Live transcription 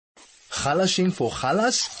chalashing for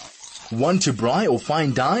chalas? Want to braai or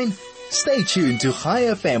fine dine? Stay tuned to High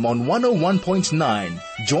FM on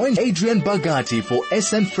 101.9. Join Adrienne Bogatie for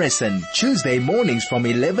Essen Fressen, Tuesday mornings from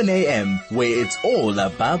 11 a.m., where it's all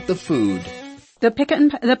about the food.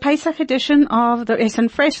 The Pesach edition of the Essen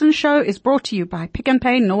Fressen show is brought to you by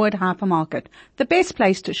PnP Noord Hypermarket, the best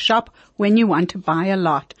place to shop when you want to buy a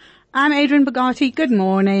lot. I'm Adrienne Bogatie. Good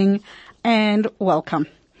morning and welcome.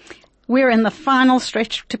 We're in the final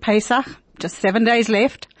stretch to Pesach, just 7 days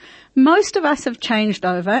left. Most of us have changed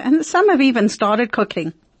over, and some have even started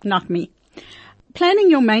cooking. Not me. Planning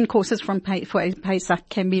your main courses for Pesach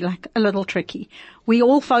can be like a little tricky. We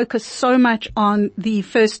all focus so much on the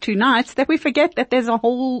first 2 nights that we forget that there's a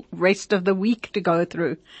whole rest of the week to go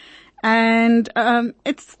through. And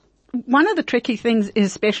it's one of the tricky things,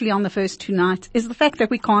 especially on the first 2 nights, is the fact that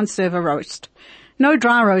we can't serve a roast. No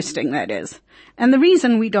dry roasting, that is. And the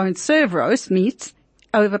reason we don't serve roast meats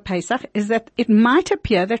over Pesach is that it might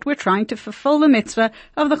appear that we're trying to fulfill the mitzvah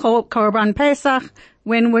of the Korban Pesach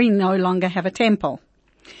when we no longer have a temple.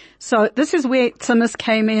 So this is where tzimmus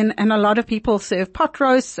came in, and a lot of people serve pot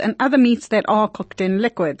roasts and other meats that are cooked in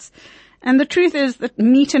liquids. And the truth is that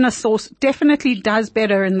meat in a sauce definitely does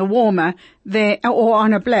better in the warmer or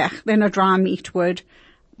on a blech than a dry meat would,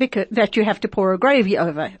 because that you have to pour a gravy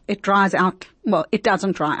over. It dries out. Well, it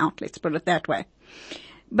doesn't dry out, let's put it that way.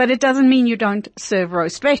 But it doesn't mean you don't serve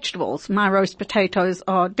roast vegetables. My roast potatoes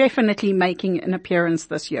are definitely making an appearance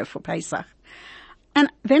this year for Pesach. And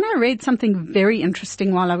then I read something very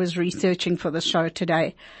interesting while I was researching for the show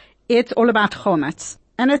today. It's all about chometz.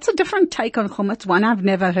 And it's a different take on chometz, one I've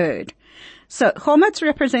never heard. So chometz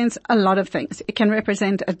represents a lot of things. It can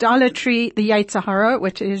represent idolatry, the Yetzer Hara,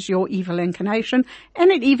 which is your evil inclination,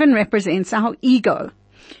 and it even represents our ego.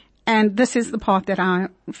 And this is the part that I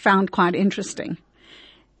found quite interesting.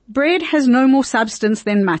 Bread has no more substance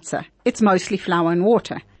than matzah. It's mostly flour and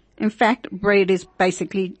water. In fact, bread is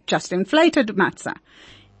basically just inflated matzah.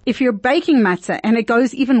 If you're baking matzah and it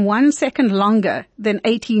goes even 1 second longer than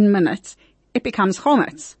 18 minutes, it becomes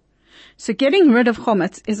chometz. So getting rid of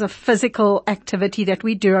chometz is a physical activity that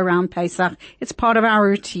we do around Pesach. It's part of our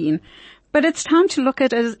routine. But it's time to look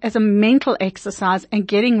at it as a mental exercise and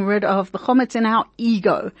getting rid of the chometz in our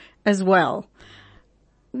ego as well.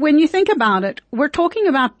 When you think about it, we're talking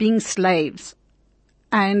about being slaves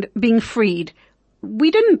and being freed. We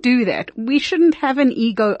didn't do that. We shouldn't have an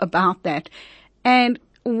ego about that. And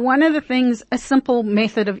one of the things, a simple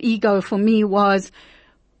method of ego for me was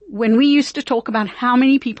when we used to talk about how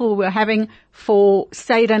many people we were having for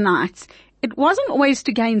Seder nights, it wasn't always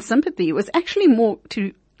to gain sympathy. It was actually more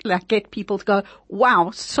to get people to go,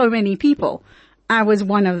 wow, so many people. I was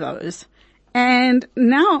one of those. And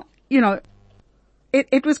now,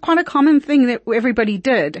 it was quite a common thing that everybody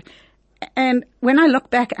did. And when I look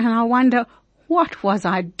back and I wonder, what was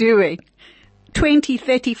I doing? 20,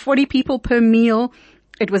 30, 40 people per meal.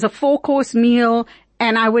 It was a 4-course meal,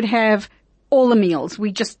 and I would have all the meals.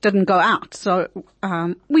 We just didn't go out. So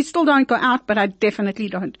we still don't go out, but I definitely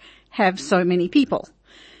don't have so many people.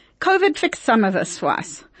 COVID fixed some of this for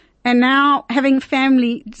us. And now having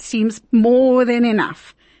family seems more than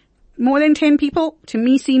enough. More than 10 people, to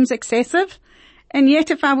me, seems excessive. And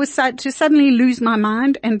yet if I was to suddenly lose my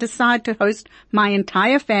mind and decide to host my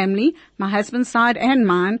entire family, my husband's side and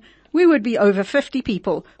mine, we would be over 50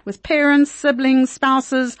 people with parents, siblings,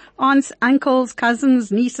 spouses, aunts, uncles,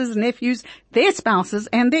 cousins, nieces, nephews, their spouses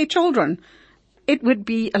and their children. It would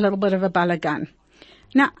be a little bit of a balagan.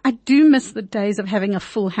 Now, I do miss the days of having a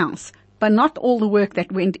full house, but not all the work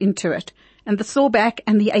that went into it, and the sore back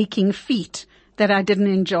and the aching feet that I didn't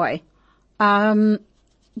enjoy.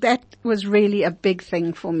 That was really a big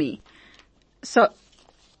thing for me. So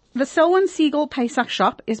the Selwyn Siegel Pesach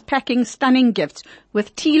shop is packing stunning gifts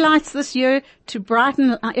with tea lights this year to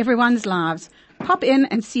brighten everyone's lives. Pop in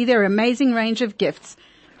and see their amazing range of gifts.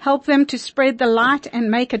 Help them to spread the light and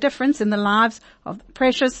make a difference in the lives of the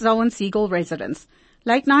precious Selwyn Siegel residents.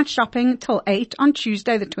 Late night shopping till 8 on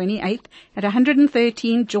Tuesday the 28th at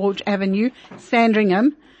 113 George Avenue,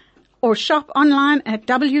 Sandringham. Or shop online at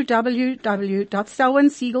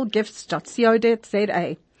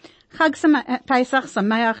www.selwynsiegelgifts.co.za. Chag Pesach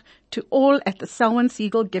Sameach to all at the Selwyn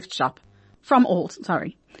Siegel gift shop.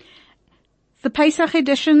 The Pesach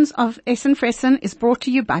editions of Essen Fressen is brought to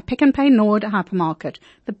you by PnP Noord Hypermarket,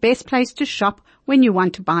 the best place to shop when you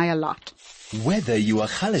want to buy a lot. Whether you are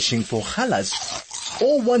chalashing for chalas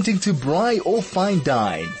or wanting to braai or fine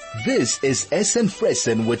dine, this is Essen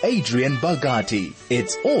Fressen with Adrienne Bogatie.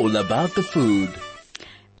 It's all about the food.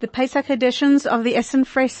 The Pesach editions of the Essen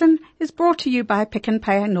Fressen is brought to you by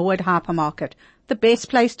PnP Noord Hypermarket, the best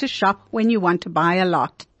place to shop when you want to buy a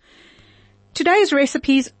lot. Today's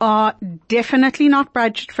recipes are definitely not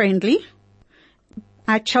budget friendly.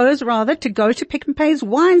 I chose rather to go to PnP's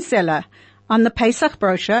wine cellar. On the Pesach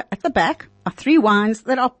brochure at the back are 3 wines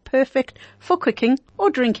that are perfect for cooking or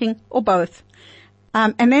drinking or both.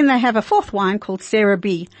 And then they have a 4th wine called Sarah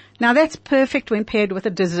B. Now that's perfect when paired with a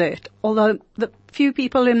dessert, although the few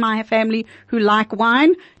people in my family who like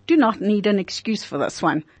wine do not need an excuse for this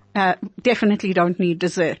one. Definitely don't need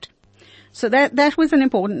dessert. So that was an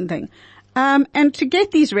important thing. And to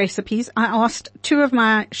get these recipes, I asked 2 of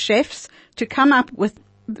my chefs to come up with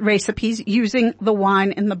recipes using the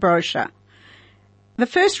wine in the brochure. The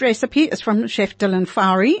first recipe is from Chef Dylan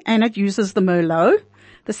Fowry, and it uses the Merlot.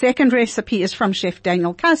 The second recipe is from Chef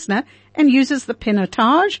Daniel Kastner and uses the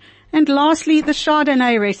Pinotage. And lastly, the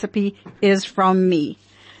Chardonnay recipe is from me.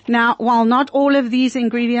 Now, while not all of these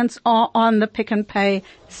ingredients are on the Pick n Pay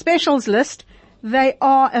specials list, they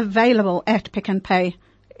are available at Pick n Pay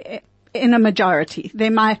in a majority.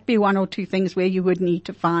 There might be 1 or 2 things where you would need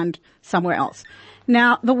to find somewhere else.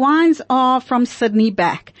 Now, the wines are from Sydney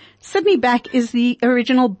Back. Sydney Back is the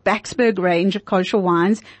original Backsburg range of kosher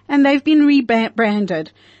wines, and they've been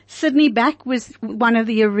rebranded. Sydney Back was one of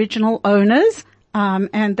the original owners,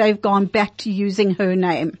 and they've gone back to using her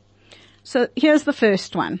name. So here's the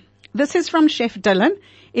first one. This is from Chef Dylan.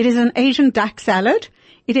 It is an Asian duck salad.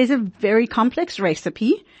 It is a very complex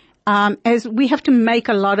recipe, as we have to make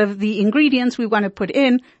a lot of the ingredients we want to put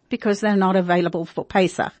in because they're not available for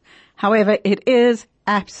Pesach. However, it is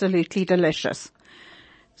absolutely delicious.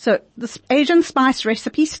 So this Asian spice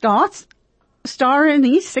recipe starts: star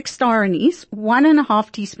anise, 6 star anise,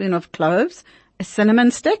 1.5 teaspoon of cloves, a cinnamon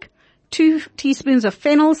stick, 2 teaspoons of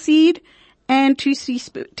fennel seed, and 2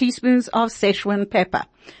 teaspoons of Szechuan pepper.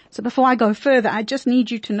 So before I go further, I just need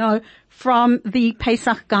you to know from the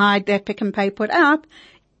Pesach guide that Pick n Pay put out,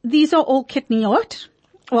 these are all kitniot.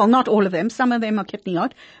 Well, not all of them. Some of them are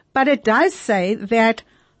kitniot. But it does say that,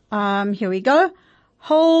 here we go,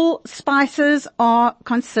 whole spices are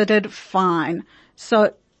considered fine.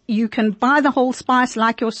 So you can buy the whole spice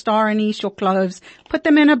like your star anise, your cloves, put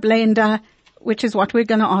them in a blender, which is what we're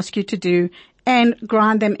going to ask you to do, and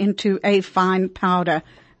grind them into a fine powder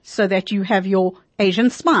so that you have your Asian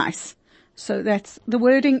spice. So that's the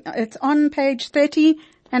wording. It's on page 30,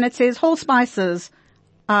 and it says whole spices,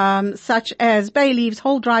 such as bay leaves,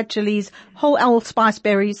 whole dried chilies, whole allspice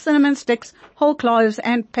berries, cinnamon sticks, whole cloves,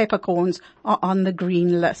 and peppercorns are on the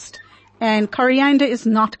green list. And coriander is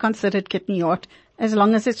not considered kitniot as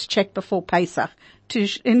long as it's checked before Pesach to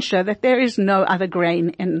ensure that there is no other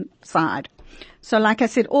grain inside. So like I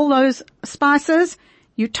said, all those spices,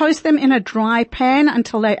 you toast them in a dry pan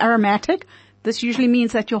until they're aromatic. This usually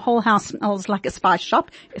means that your whole house smells like a spice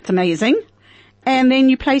shop. It's amazing. And then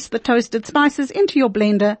you place the toasted spices into your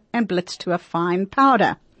blender and blitz to a fine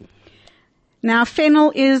powder. Now,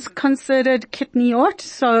 fennel is considered kitniot,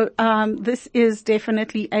 so this is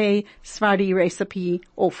definitely a Sephardi recipe,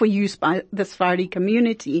 or for use by the Sephardi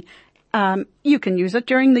community. You can use it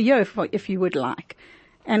during the year if you would like.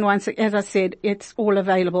 And once, as I said, it's all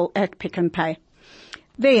available at Pick n Pay.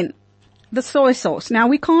 Then, the soy sauce. Now,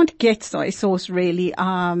 we can't get soy sauce really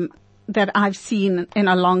that I've seen in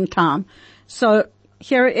a long time. So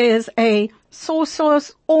here is a soy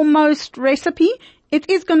sauce almost recipe. It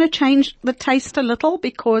is going to change the taste a little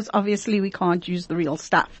because obviously we can't use the real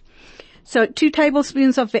stuff. So 2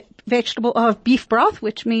 tablespoons of beef broth,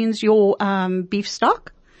 which means your beef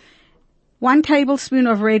stock. 1 tablespoon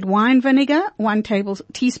of red wine vinegar, 1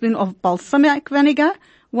 teaspoon of balsamic vinegar,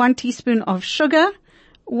 1 teaspoon of sugar,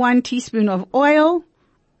 1 teaspoon of oil,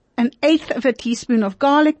 1/8 of a teaspoon of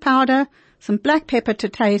garlic powder, some black pepper to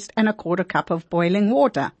taste, and 1/4 cup of boiling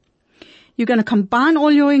water. You're going to combine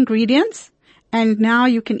all your ingredients, and now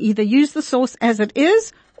you can either use the sauce as it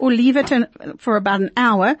is or leave it for about an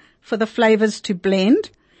hour for the flavors to blend.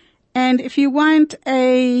 And if you want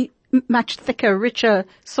a much thicker, richer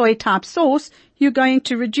soy type sauce, you're going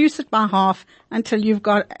to reduce it by half until you've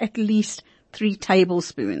got at least 3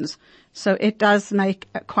 tablespoons. So it does make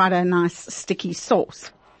quite a nice sticky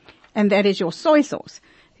sauce. And that is your soy sauce.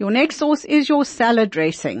 Your next sauce is your salad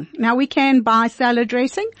dressing. Now we can buy salad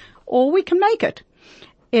dressing or we can make it.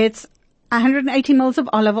 It's 180 mils of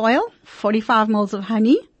olive oil, 45 mils of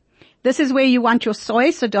honey. This is where you want your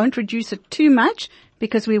soy, so don't reduce it too much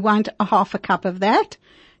because we want 1/2 cup of that.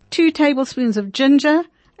 2 tablespoons of ginger,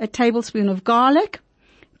 1 tablespoon of garlic,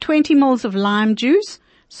 20 mils of lime juice,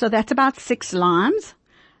 so that's about 6 limes,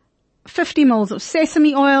 50 mils of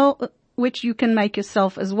sesame oil, which you can make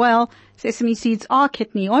yourself as well. Sesame seeds are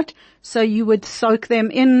kitniot, so you would soak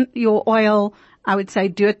them in your oil. I would say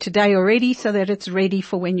do it today already so that it's ready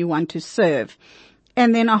for when you want to serve.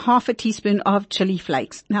 and then a half a teaspoon of chili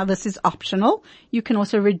flakes. Now this is optional. You can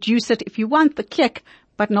also reduce it if you want the kick,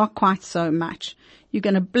 but not quite so much. You're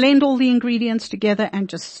going to blend all the ingredients together and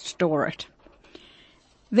just store it.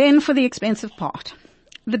 Then for the expensive part,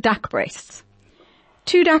 the duck breasts.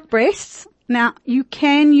 2 duck breasts. Now you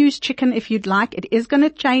can use chicken if you'd like. It is going to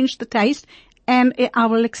change the taste, and I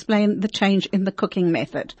will explain the change in the cooking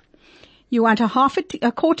method. You want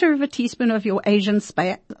a quarter of a teaspoon of your Asian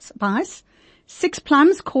spice, 6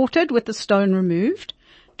 plums quartered with the stone removed,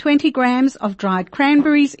 20 grams of dried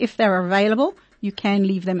cranberries if they're available. You can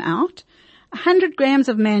leave them out. 100 grams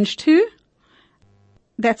of mange too.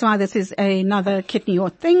 That's why this is another kidney or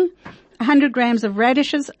thing. 100 grams of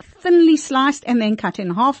radishes, thinly sliced and then cut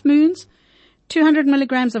in half moons. 200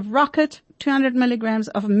 milligrams of rocket, 200 milligrams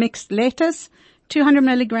of mixed lettuce, 200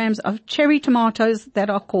 milligrams of cherry tomatoes that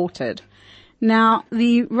are quartered. Now,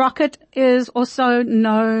 the rocket is also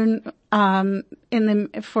known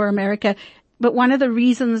for America, but one of the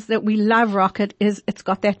reasons that we love rocket is it's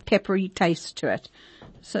got that peppery taste to it.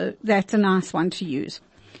 So that's a nice one to use.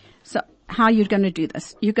 So how are you going to do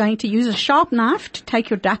this? You're going to use a sharp knife to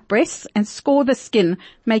take your duck breasts and score the skin,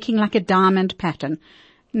 making like a diamond pattern.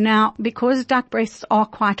 Now, because duck breasts are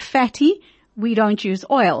quite fatty, we don't use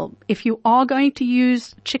oil. If you are going to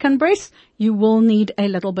use chicken breasts, you will need a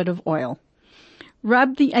little bit of oil.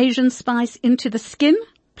 Rub the Asian spice into the skin,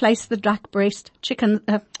 place the duck breast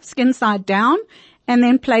skin side down, and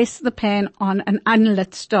then place the pan on an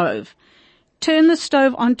unlit stove. Turn the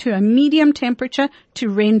stove onto a medium temperature to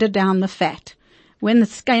render down the fat. When the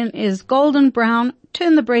skin is golden brown,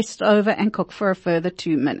 turn the breast over and cook for a further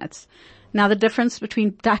 2 minutes. Now the difference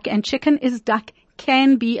between duck and chicken is duck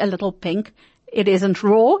can be a little pink. It isn't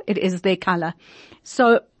raw, it is their color.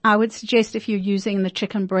 So I would suggest if you're using the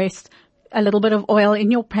chicken breast, a little bit of oil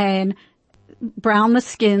in your pan, brown the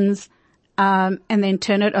skins, and then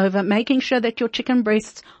turn it over, making sure that your chicken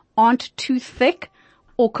breasts aren't too thick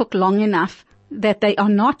or cook long enough that they are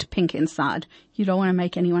not pink inside. You don't want to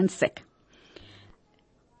make anyone sick.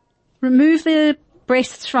 Remove the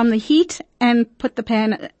breasts from the heat and put the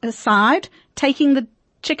pan aside, taking the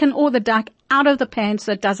chicken or the duck out of the pan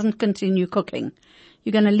so it doesn't continue cooking.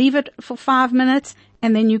 You're going to leave it for 5 minutes,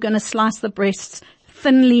 and then you're going to slice the breasts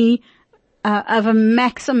thinly, of a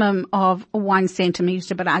maximum of 1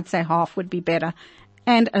 centimeter, but I'd say half would be better,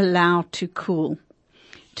 and allow to cool.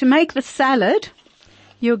 To make the salad,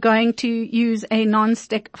 you're going to use a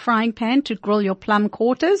non-stick frying pan to grill your plum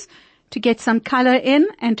quarters, to get some color in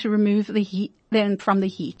and to remove the heat then from the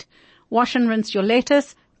heat. Wash and rinse your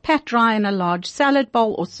lettuce, pat dry in a large salad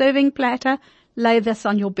bowl or serving platter, lay this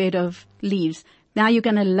on your bed of leaves. Now you're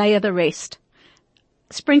going to layer the rest.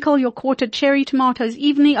 Sprinkle your quartered cherry tomatoes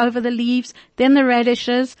evenly over the leaves, then the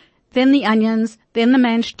radishes, then the onions, then the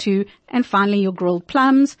mange too, and finally your grilled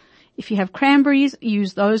plums. If you have cranberries,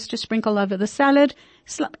 use those to sprinkle over the salad.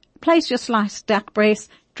 Place your sliced duck breast,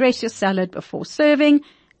 dress your salad before serving,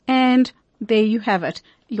 and there you have it,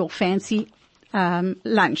 your fancy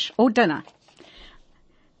lunch or dinner.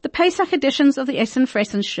 The Pesach editions of the Essen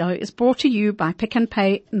Fressen Show is brought to you by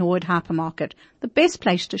PnP Norwood Hypermarket, the best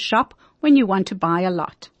place to shop when you want to buy a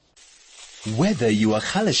lot. Whether you are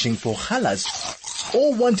halashing for halas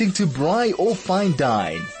or wanting to braai or fine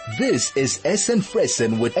dine, this is Essen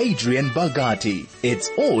Fressen with Adrienne Bogatie. It's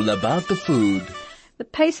all about the food. The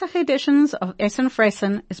Pesach editions of Essen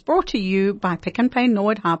Fressen is brought to you by PnP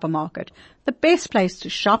Norwood Hypermarket, the best place to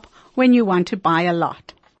shop when you want to buy a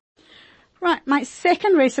lot. Right, my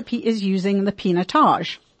second recipe is using the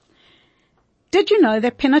pinotage. Did you know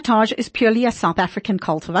that pinotage is purely a South African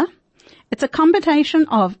cultivar? It's a combination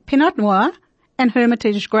of Pinot Noir and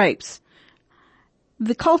Hermitage grapes.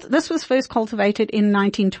 This was first cultivated in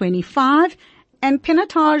 1925, and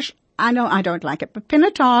pinotage, I know I don't like it, but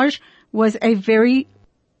pinotage was a very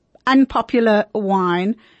unpopular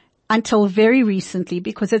wine until very recently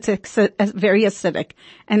because it's very acidic,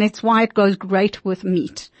 and it's why it goes great with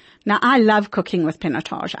meat. Now, I love cooking with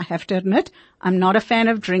pinotage, I have to admit. I'm not a fan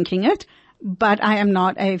of drinking it, but I am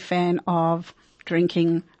not a fan of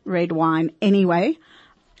drinking red wine anyway.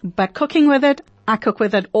 But cooking with it, I cook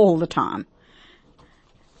with it all the time.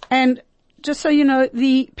 And just so you know,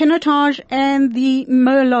 the pinotage and the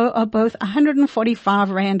Merlot are both 145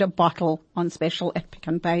 Rand a bottle on special at Pick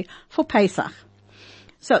n Pay for Pesach.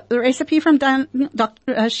 So the recipe from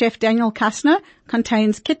Chef Daniel Kastner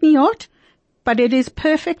contains kidneyot, but it is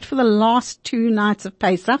perfect for the last 2 nights of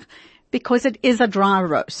Pesach because it is a dry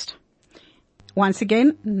roast. Once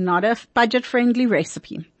again, not a budget-friendly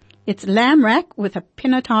recipe. It's lamb rack with a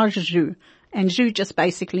pinotage jus, and jus just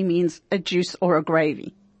basically means a juice or a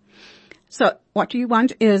gravy. So what you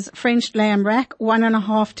want is French lamb rack,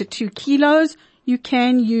 1.5 to 2 kilos. You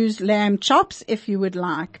can use lamb chops if you would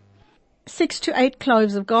like. 6 to 8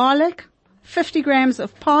 cloves of garlic, 50 grams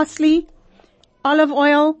of parsley, olive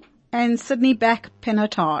oil, and Sydney back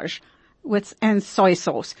pinotage and soy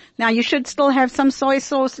sauce. Now you should still have some soy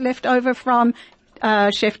sauce left over from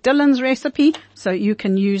Chef Dylan's recipe, so you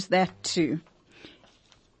can use that too.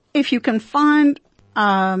 If you can find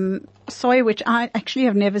soy, which I actually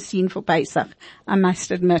have never seen for Pesach, I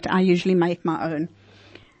must admit, I usually make my own.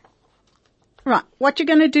 Right, what you're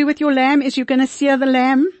going to do with your lamb is you're going to sear the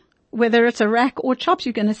lamb, whether it's a rack or chops.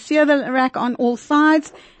 You're going to sear the rack on all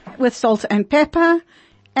sides with salt and pepper.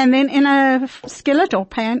 And then in a skillet or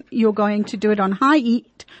pan, you're going to do it on high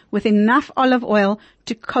heat with enough olive oil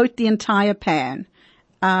to coat the entire pan.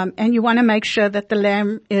 And you want to make sure that the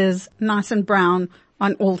lamb is nice and brown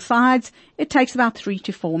on all sides. It takes about 3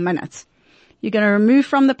 to 4 minutes. You're going to remove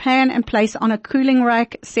from the pan and place on a cooling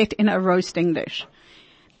rack set in a roasting dish.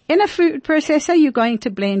 In a food processor, you're going to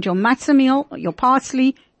blend your matzah meal, your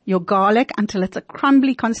parsley, your garlic until it's a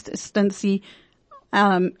crumbly consistency,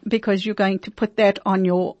 because you're going to put that on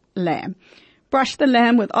your lamb. Brush the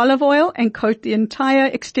lamb with olive oil and coat the entire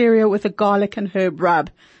exterior with a garlic and herb rub.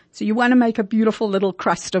 So you want to make a beautiful little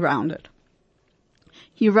crust around it.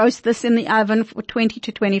 You roast this in the oven for 20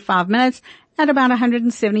 to 25 minutes at about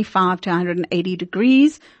 175 to 180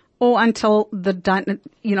 degrees, or until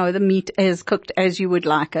the meat is cooked as you would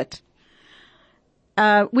like it.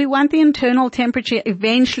 We want the internal temperature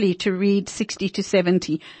eventually to read 60 to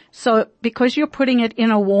 70. So because you're putting it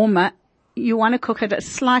in a warmer, you want to cook it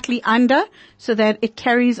slightly under so that it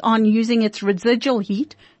carries on using its residual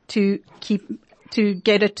heat to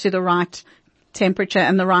get it to the right temperature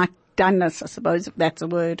and the right doneness, I suppose, if that's a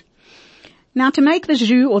word. Now to make the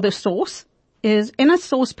jus or the sauce is in a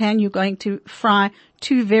saucepan you're going to fry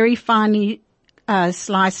 2 very finely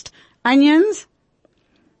sliced onions.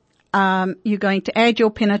 You're going to add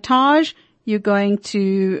your pinotage, you're going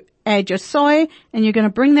to add your soy, and you're going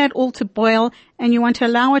to bring that all to boil, and you want to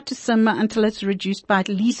allow it to simmer until it's reduced by at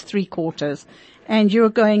least 3/4. And you're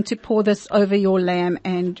going to pour this over your lamb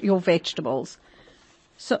and your vegetables.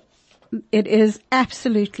 So it is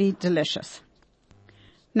absolutely delicious.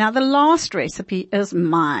 Now the last recipe is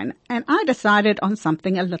mine, and I decided on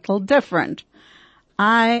something a little different.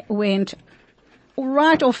 I went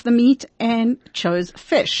right off the meat and chose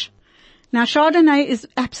fish. Now Chardonnay is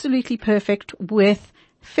absolutely perfect with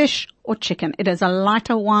fish or chicken. It is a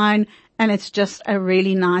lighter wine and it's just a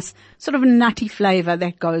really nice sort of nutty flavor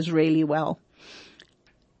that goes really well.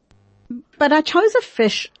 But I chose a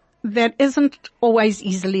fish that isn't always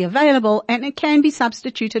easily available, and it can be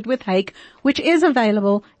substituted with hake, which is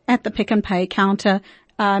available at the Pick n Pay counter.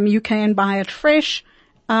 You can buy it fresh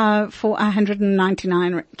for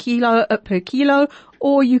 199 per kilo,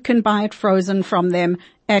 or you can buy it frozen from them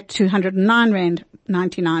at 209 Rand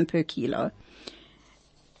 99 per kilo.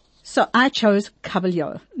 So I chose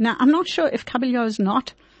cabillaud. Now I'm not sure if cabillaud is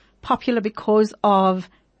not popular because of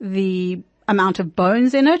the amount of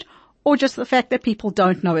bones in it, or just the fact that people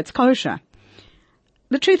don't know it's kosher.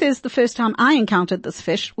 The truth is, the first time I encountered this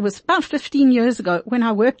fish was about 15 years ago when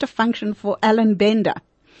I worked a function for Alan Bender.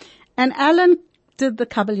 And Alan did the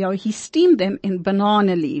cabillaud. He steamed them in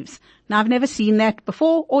banana leaves. Now, I've never seen that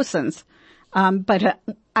before or since, but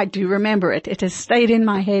I do remember it. It has stayed in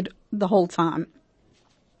my head the whole time.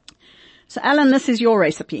 So, Alan, this is your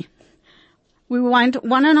recipe. We want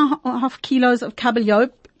 1.5 kilos of cabillaud,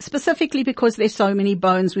 specifically because there's so many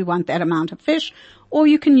bones, we want that amount of fish. Or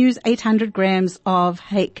you can use 800 grams of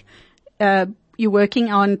hake. You're working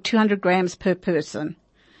on 200 grams per person.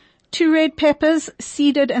 2 red peppers,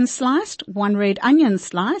 seeded and sliced. 1 red onion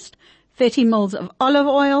sliced. 30 mils of olive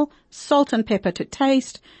oil. Salt and pepper to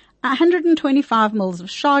taste. 125 mils of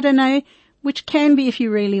Chardonnay, which can be, if you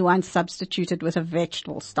really want, substituted with a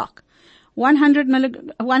vegetable stock. 100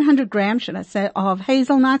 grams, should I say, of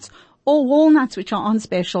hazelnuts or walnuts, which are on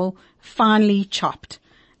special, finely chopped.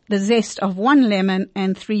 The zest of 1 lemon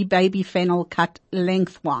and 3 baby fennel cut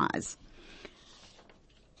lengthwise.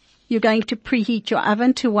 You're going to preheat your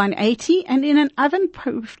oven to 180, and in an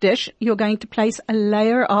oven-proof dish, you're going to place a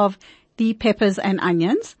layer of the peppers and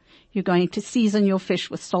onions. You're going to season your fish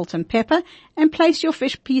with salt and pepper and place your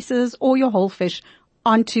fish pieces or your whole fish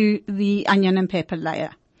onto the onion and pepper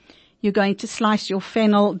layer. You're going to slice your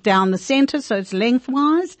fennel down the center so it's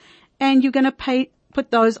lengthwise, and you're going to put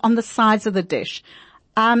those on the sides of the dish.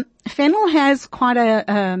 Fennel has quite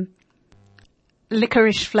a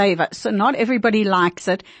licorice flavor, so not everybody likes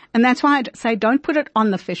it, and that's why I say don't put it on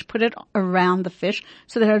the fish, put it around the fish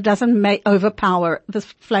so that it doesn't overpower the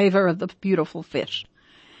flavor of the beautiful fish.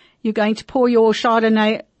 You're going to pour your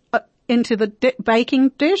Chardonnay into the baking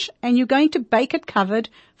dish, and you're going to bake it covered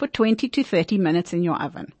for 20 to 30 minutes in your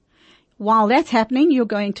oven. While that's happening, you're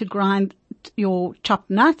going to grind your chopped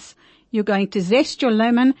nuts. You're going to zest your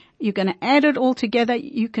lemon. You're going to add it all together.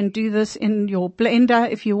 You can do this in your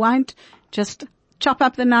blender if you want. Just chop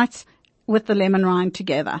up the nuts with the lemon rind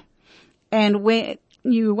together. And where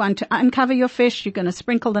you want to uncover your fish, you're going to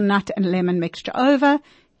sprinkle the nut and lemon mixture over.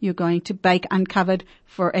 You're going to bake uncovered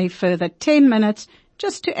for a further 10 minutes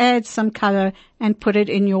just to add some color and put it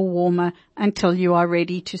in your warmer until you are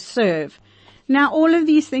ready to serve. Now, all of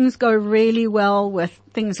these things go really well with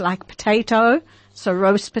things like potato, so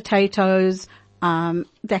roast potatoes,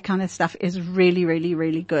 that kind of stuff is really, really,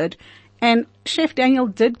 really good. And Chef Daniel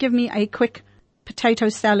did give me a quick potato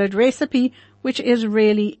salad recipe, which is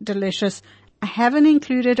really delicious. I haven't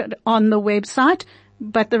included it on the website,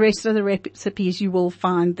 but the rest of the recipes you will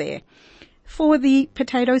find there. For the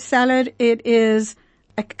potato salad, it is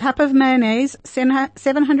a cup of mayonnaise,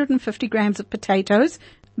 750 grams of potatoes,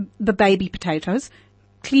 the baby potatoes,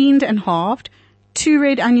 cleaned and halved, 2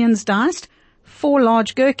 red onions diced, 4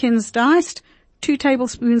 large gherkins diced, 2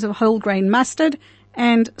 tablespoons of whole grain mustard,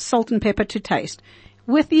 and salt and pepper to taste.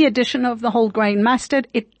 With the addition of the whole grain mustard,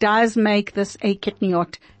 it does make this a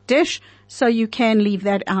kitniot dish, so you can leave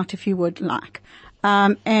that out if you would like.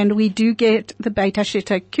 And we do get the beta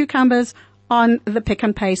shitta cucumbers on the Pick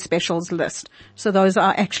n Pay specials list. So those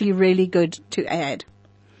are actually really good to add.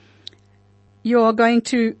 You're going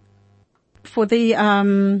to, for the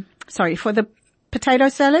potato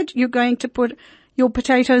salad, you're going to put your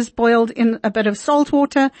potatoes boiled in a bit of salt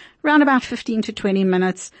water, around about 15 to 20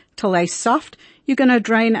 minutes till they're soft. You're going to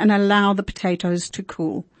drain and allow the potatoes to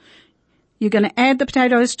cool. You're going to add the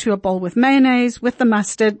potatoes to a bowl with mayonnaise, with the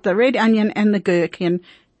mustard, the red onion, and the gherkin.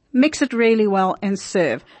 Mix it really well and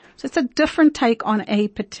serve. So it's a different take on a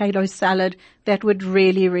potato salad that would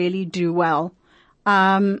really, really do well.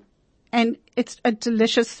 And it's a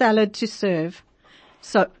delicious salad to serve.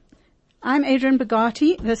 So I'm Adrienne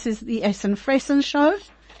Bogatie. This is the Essen Fressen Show.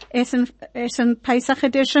 Essen Pesach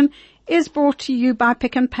edition is brought to you by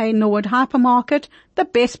Pick n Pay Norwood Hypermarket, the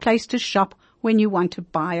best place to shop when you want to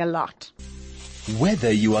buy a lot.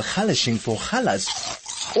 Whether you are chalashing for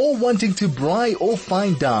chalas or wanting to braai or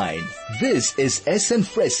fine dine, this is Essen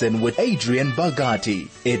Fressen with Adrienne Bogatie.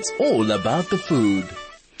 It's all about the food.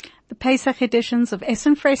 The Pesach editions of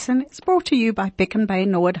Essen Fressen is brought to you by Pick n Pay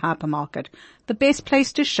Norwood Hypermarket, the best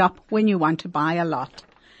place to shop when you want to buy a lot.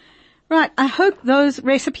 Right, I hope those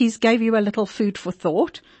recipes gave you a little food for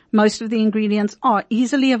thought. Most of the ingredients are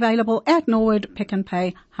easily available at Norwood Pick n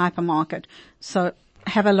Pay Hypermarket, so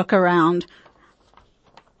have a look around.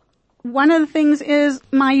 One of the things is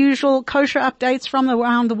my usual kosher updates from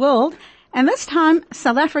around the world, and this time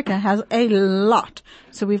South Africa has a lot.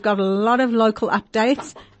 So we've got a lot of local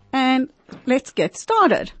updates, and let's get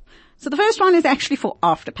started. So the first one is actually for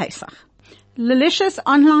after Pesach. Lilicious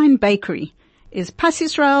Online Bakery is Pas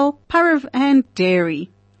Yisrael, Parav, and dairy.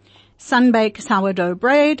 Sunbake sourdough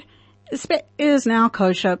bread is now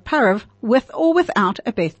kosher Parav with or without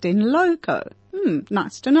a Beth Din logo.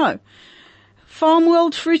 Nice to know. Farm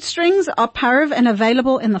World fruit strings are Parav and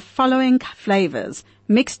available in the following flavors: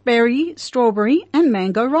 mixed berry, strawberry, and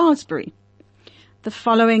mango raspberry. The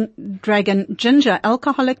following Dragon Ginger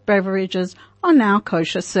alcoholic beverages are now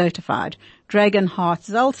kosher certified: Dragon Heart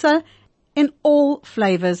Seltzer in all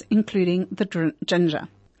flavors, including the ginger.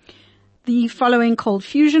 The following Cold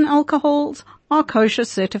Fusion alcohols are kosher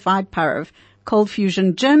certified Parav: Cold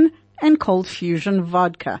Fusion Gin and Cold Fusion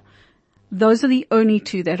Vodka. Those are the only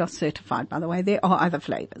two that are certified, by the way. There are other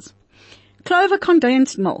flavors. Clover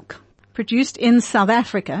condensed milk, produced in South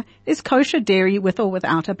Africa, is kosher dairy with or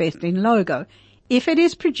without a Beth Din logo, if it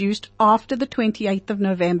is produced after the 28th of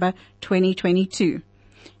November 2022.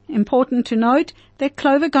 Important to note that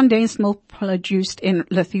Clover condensed milk produced in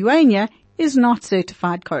Lithuania is not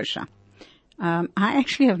certified kosher. I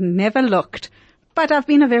actually have never looked, but I've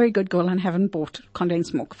been a very good girl and haven't bought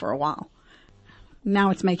condensed milk for a while.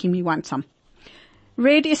 Now it's making me want some.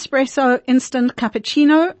 Red Espresso Instant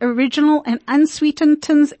Cappuccino, original and unsweetened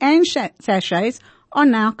tins and sachets are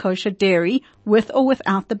now kosher dairy with or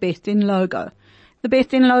without the Beth Din logo. The Beth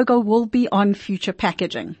Din logo will be on future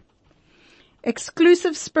packaging.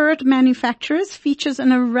 Exclusive Spirit Manufacturers features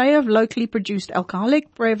an array of locally produced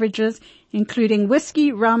alcoholic beverages, including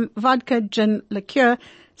whiskey, rum, vodka, gin, liqueur,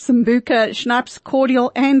 sambuca, schnapps,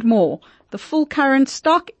 cordial, and more. The full current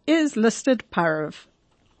stock is listed Parav.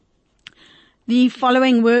 The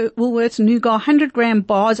following Woolworths Nougat 100-gram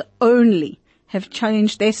bars only have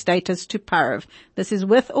changed their status to Parav. This is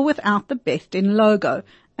with or without the Beth Din logo.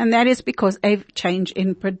 and that is because of a change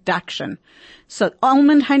in production. So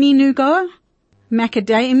almond honey nougat,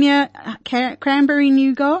 macadamia cranberry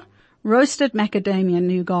nougat, roasted macadamia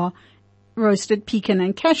nougat, roasted pecan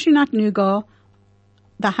and cashew nut nougat,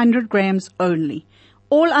 the 100 grams only.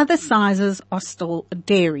 All other sizes are still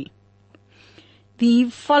dairy. The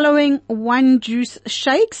following one juice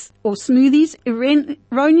shakes or smoothies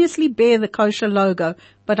erroneously bear the kosher logo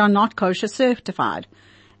but are not kosher certified.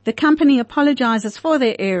 The company apologizes for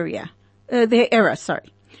their error.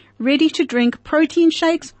 Ready to drink protein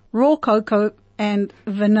shakes, raw cocoa and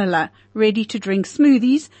vanilla. Ready to drink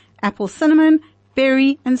smoothies, apple cinnamon,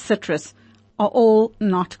 berry and citrus are all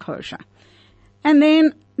not kosher. And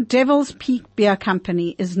then Devil's Peak Beer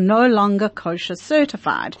Company is no longer kosher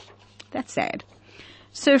certified. That's sad.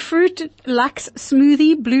 So Fruit Lux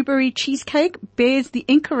Smoothie Blueberry Cheesecake bears the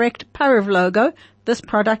incorrect Parav logo. This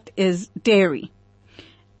product is dairy.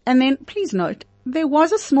 And then please note, there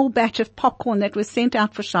was a small batch of popcorn that was sent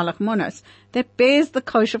out for Shalach Monos that bears the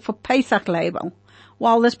kosher for Pesach label.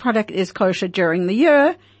 While this product is kosher during the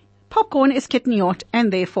year, popcorn is kitniot,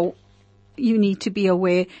 and therefore you need to be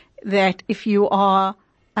aware that if you are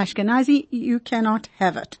Ashkenazi, you cannot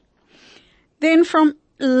have it. Then from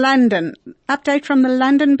London, update from the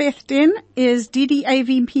London Beth Din is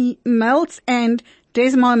DDAVP melts and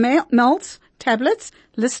Desmo melts tablets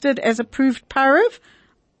listed as approved Parav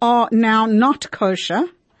are now not kosher.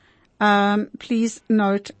 Please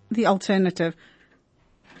note the alternative.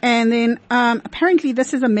 And then apparently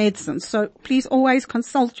this is a medicine, so please always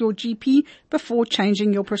consult your GP before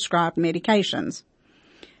changing your prescribed medications.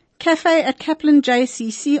 Cafe at Kaplan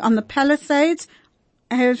JCC on the Palisades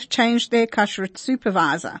have changed their kashrut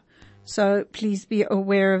supervisor. So please be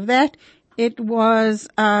aware of that. It was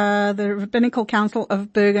the Rabbinical Council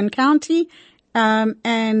of Bergen County,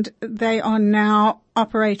 and they are now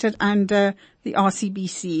operated under the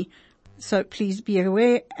RCBC. So please be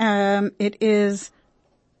aware, it is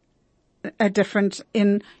a difference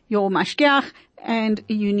in your mashgiach, and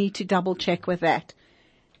you need to double check with that.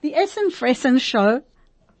 The Essen Fressen show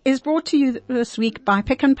is brought to you this week by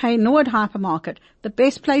PnP Nord Hypermarket, the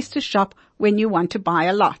best place to shop when you want to buy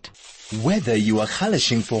a lot. Whether you are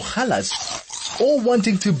chalashing for chalas or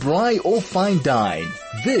wanting to braai or fine dine,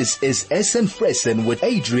 this is Essen Fressen with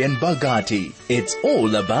Adrienne Bogatie. It's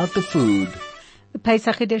all about the food. The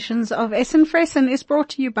Pesach editions of Essen Fressen is brought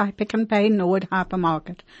to you by PnP Nord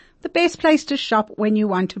Hypermarket, the best place to shop when you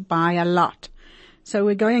want to buy a lot. So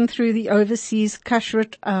we're going through the overseas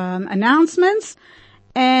kashrut announcements.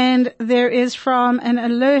 And there is from an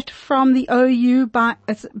alert from the OU by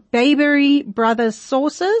Bayberry Brothers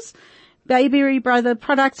sources. Bayberry Brother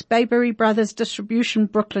Products, Bayberry Brothers Distribution,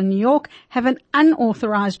 Brooklyn, New York, have an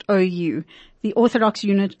unauthorized OU. The Orthodox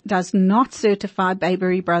unit does not certify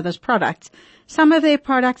Bayberry Brothers products. Some of their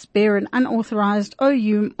products bear an unauthorized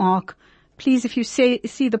OU mark. Please, if you see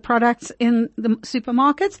the products in the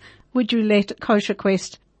supermarkets, would you let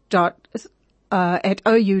kosherquest at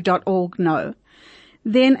ou.org know?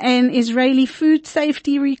 Then an Israeli food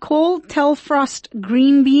safety recall. Telfrost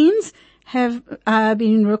green beans have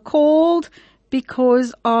been recalled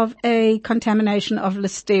because of a contamination of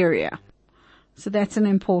listeria. So that's an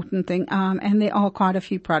important thing. And there are quite a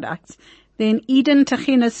few products. Then Eden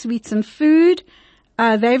Tahina Sweets and Food.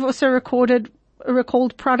 They've also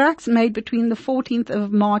recalled products made between the 14th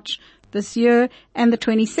of March this year and the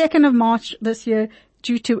 22nd of March this year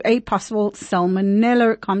due to a possible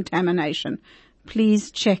salmonella contamination. Please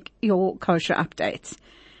check your kosher updates.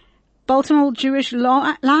 Baltimore Jewish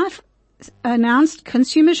Life announced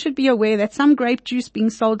consumers should be aware that some grape juice being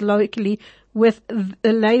sold locally with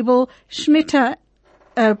the label Shmita,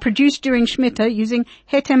 produced during Shmita using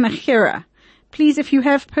Heter Mechira. Please, if you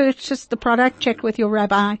have purchased the product, check with your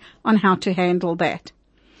rabbi on how to handle that.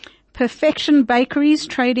 Perfection Bakeries,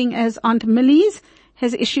 trading as Aunt Millie's,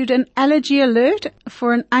 has issued an allergy alert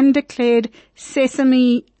for an undeclared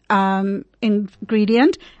sesame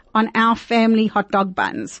ingredient on Our Family hot dog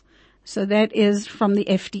buns. So that is from the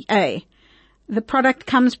FDA. The product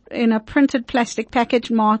comes in a printed plastic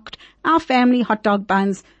package marked Our Family hot dog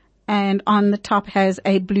buns, and on the top has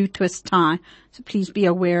a blue twist tie. So please be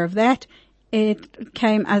aware of that. It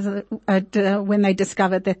came as when they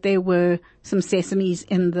discovered that there were some sesames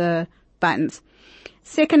in the buns.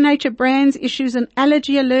 Second Nature Brands issues an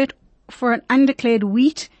allergy alert for an undeclared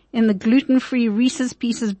wheat in the gluten-free Reese's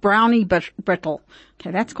Pieces brownie brittle.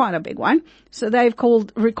 Okay, that's quite a big one. So they've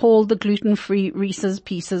recalled the gluten-free Reese's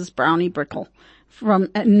Pieces brownie brittle from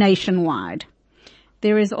nationwide.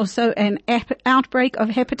 There is also an outbreak of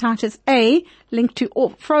hepatitis A linked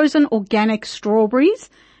to frozen organic strawberries.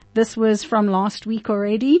 This was from last week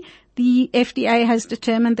already. The FDA has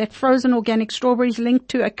determined that frozen organic strawberries linked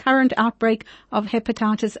to a current outbreak of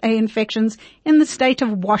hepatitis A infections in the state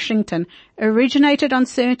of Washington originated on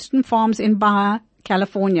certain farms in Baja,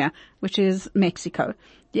 California, which is Mexico.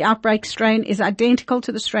 The outbreak strain is identical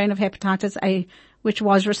to the strain of hepatitis A, which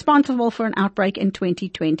was responsible for an outbreak in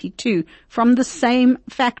 2022 from the same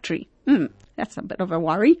factory. That's a bit of a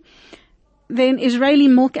worry. Then Israeli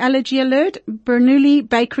milk allergy alert. Bernoulli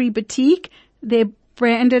Bakery Boutique, their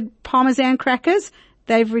branded Parmesan crackers,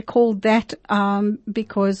 they've recalled that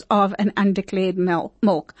because of an undeclared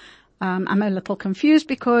milk. I'm a little confused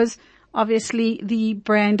because obviously the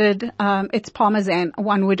branded, it's Parmesan.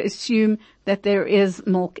 One would assume that there is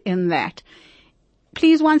milk in that.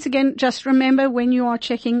 Please once again, just remember when you are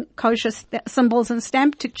checking kosher symbols and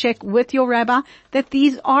stamp to check with your rabbi that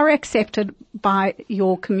these are accepted by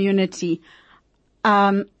your community.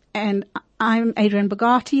 And I'm Adrienne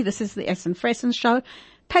Bogatie. This is the Essen Fressen Show.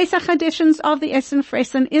 Pesach editions of the Essen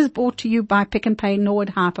Fressen is brought to you by PnP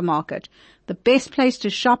Norwood Hypermarket, the best place to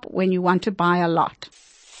shop when you want to buy a lot.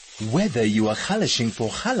 Whether you are halashing for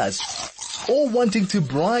halas or wanting to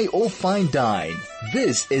braai or fine dine,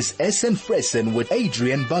 this is Essen Fressen with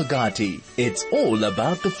Adrienne Bogatie. It's all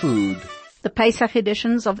about the food. The Pesach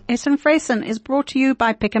editions of Essen Fressen is brought to you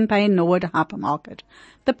by PnP Norwood Hypermarket,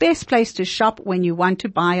 the best place to shop when you want to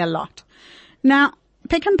buy a lot. Now,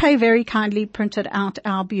 PnP very kindly printed out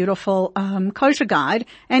our beautiful kosher guide,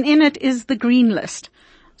 and in it is the green list.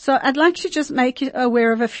 So I'd like to just make you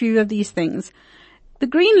aware of a few of these things. The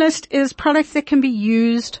green list is products that can be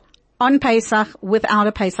used on Pesach without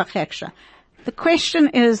a Pesach hechsher. The question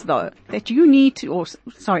is, though, that you need to, or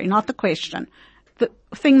sorry, not the question. The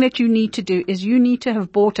thing that you need to do is you need to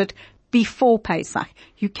have bought it before Pesach.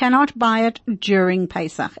 You cannot buy it during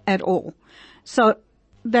Pesach at all. So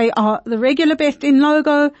they are the regular Beth Din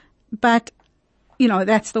logo, but, you know,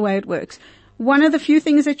 that's the way it works. One of the few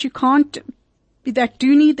things that you can't, that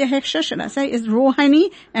do need the hechsher, should I say, is raw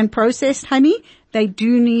honey and processed honey. They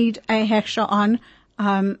do need a hechsher on,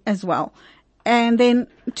 as well. And then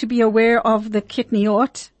to be aware of the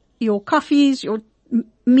kitniot, your coffees, your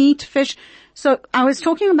meat, fish. So I was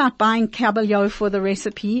talking about buying kabeljau for the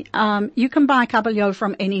recipe. You can buy kabeljau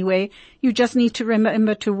from anywhere. You just need to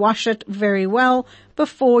remember to wash it very well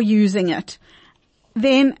before using it.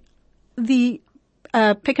 Then the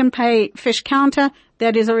Pick n Pay fish counter,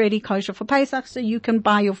 that is already kosher for Pesach, so you can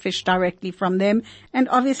buy your fish directly from them. And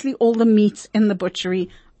obviously all the meats in the butchery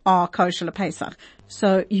are kosher for Pesach,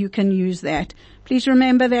 so you can use that. Please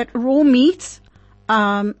remember that raw meats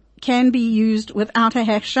can be used without a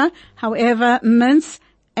hechsher. However, mince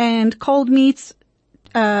and cold meats,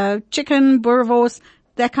 chicken, boerewors,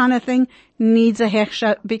 that kind of thing, needs a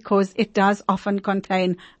hechsher because it does often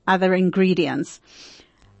contain other ingredients.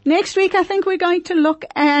 Next week, I think we're going to look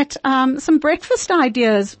at some breakfast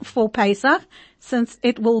ideas for Pesach, since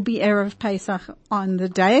it will be Erev Pesach on the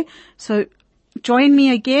day. So join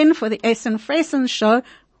me again for the Essen Fressen Show,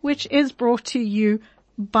 which is brought to you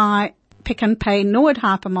by Pick n Pay Norwood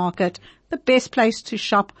Hypermarket, the best place to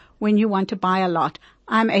shop when you want to buy a lot.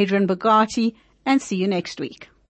 I'm Adrienne Bogatie, and see you next week.